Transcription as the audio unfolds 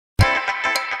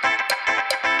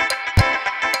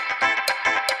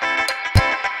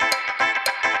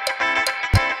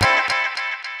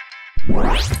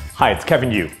Hi, it's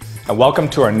Kevin Yu, and welcome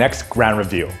to our next grand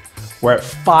reveal. We're at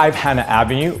 5 Hannah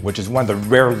Avenue, which is one of the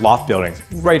rare loft buildings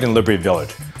right in Liberty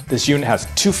Village. This unit has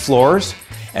 2 floors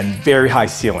and very high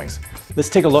ceilings. Let's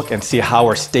take a look and see how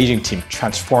our staging team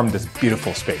transformed this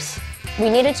beautiful space. We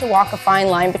needed to walk a fine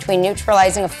line between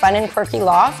neutralizing a fun and quirky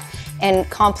loft and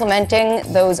complementing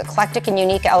those eclectic and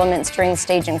unique elements during the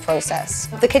staging process.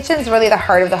 The kitchen's really the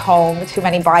heart of the home to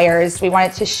many buyers. We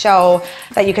wanted to show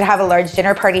that you could have a large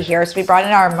dinner party here, so we brought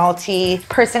in our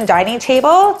multi-person dining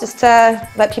table just to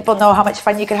let people know how much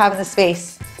fun you could have in the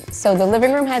space. So the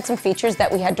living room had some features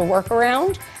that we had to work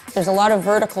around. There's a lot of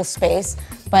vertical space,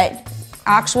 but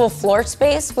actual floor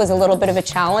space was a little bit of a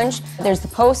challenge. There's the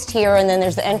post here and then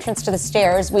there's the entrance to the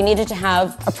stairs. We needed to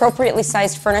have appropriately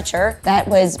sized furniture that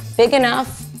was big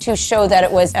enough to show that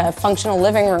it was a functional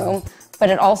living room, but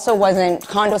it also wasn't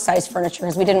condo-sized furniture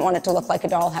because we didn't want it to look like a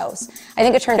dollhouse. I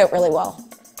think it turned out really well.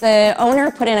 The owner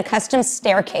put in a custom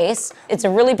staircase. It's a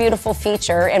really beautiful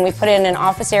feature, and we put in an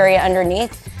office area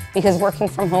underneath because working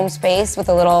from home space with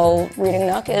a little reading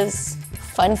nook is a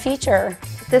fun feature.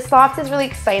 This loft is really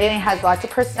exciting. It has lots of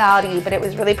personality, but it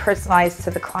was really personalized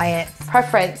to the client's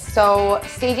preference. So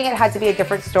staging it had to be a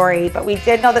different story, but we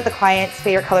did know that the client's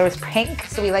favorite color was pink,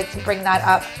 so we like to bring that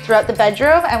up throughout the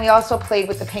bedroom, and we also played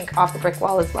with the pink off the brick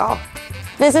wall as well.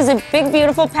 This is a big,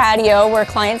 beautiful patio where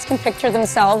clients can picture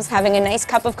themselves having a nice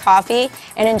cup of coffee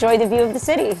and enjoy the view of the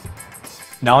city.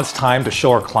 Now it's time to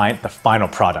show our client the final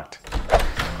product.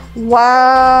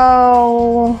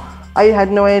 Wow! I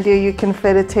had no idea you can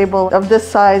fit a table of this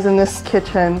size in this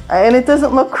kitchen. And it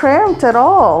doesn't look cramped at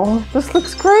all. This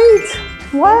looks great.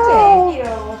 Wow. Thank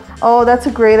you. Oh, that's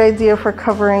a great idea for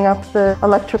covering up the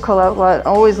electrical outlet.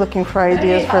 Always looking for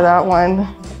ideas for that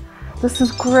one. This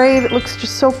is great. It looks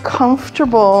just so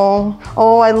comfortable.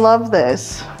 Oh, I love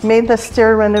this. Made the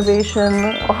stair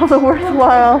renovation all the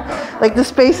worthwhile. Like the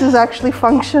space is actually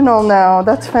functional now.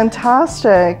 That's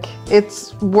fantastic.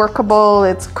 It's workable,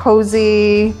 it's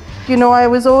cozy. You know, I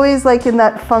was always like in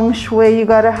that feng shui, you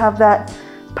gotta have that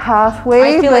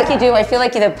pathway. I feel like you do. I feel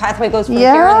like the pathway goes from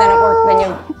here and then it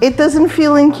works. It doesn't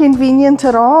feel inconvenient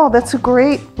at all. That's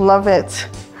great. Love it.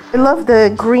 I love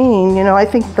the green, you know, I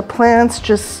think the plants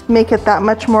just make it that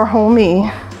much more homey.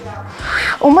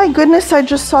 Oh my goodness, I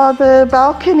just saw the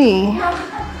balcony.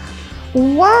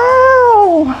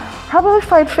 Wow! Probably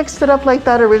if I'd fixed it up like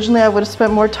that originally, I would have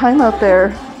spent more time out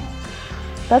there.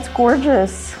 That's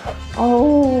gorgeous.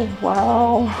 Oh,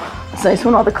 wow. It's nice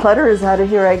when all the clutter is out of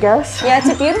here, I guess. Yeah, it's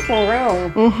a beautiful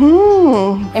room.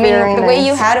 Mm-hmm. I mean, the way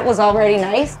you had it was already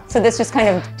nice, so this just kind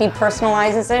of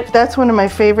depersonalizes it. That's one of my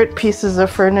favorite pieces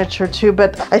of furniture too,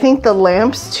 but I think the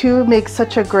lamps too make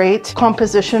such a great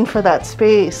composition for that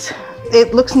space.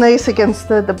 It looks nice against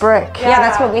the brick. Yeah,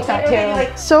 that's what we thought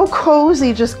too. So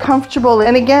cozy, just comfortable.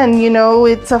 And again, you know,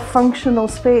 it's a functional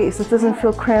space. It doesn't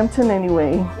feel cramped in any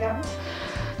way. Yeah.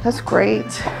 That's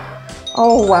great.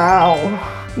 Oh, wow.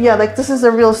 Yeah, like this is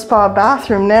a real spa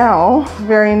bathroom now.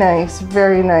 Very nice,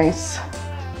 very nice.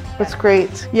 That's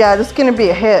great. Yeah, this is gonna be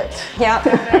a hit. Yeah.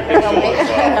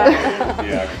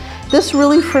 This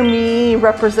really, for me,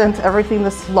 represents everything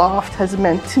this loft has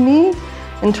meant to me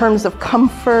in terms of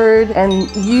comfort and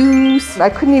use. I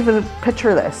couldn't even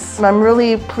picture this. I'm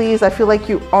really pleased. I feel like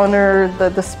you honor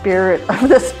the spirit of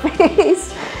the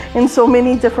space in so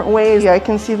many different ways. I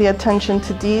can see the attention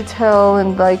to detail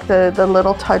and like the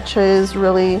little touches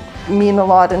really mean a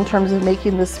lot in terms of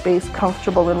making this space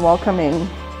comfortable and welcoming.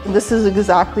 This is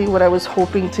exactly what I was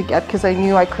hoping to get because I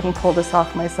knew I couldn't pull this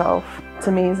off myself. It's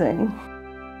amazing.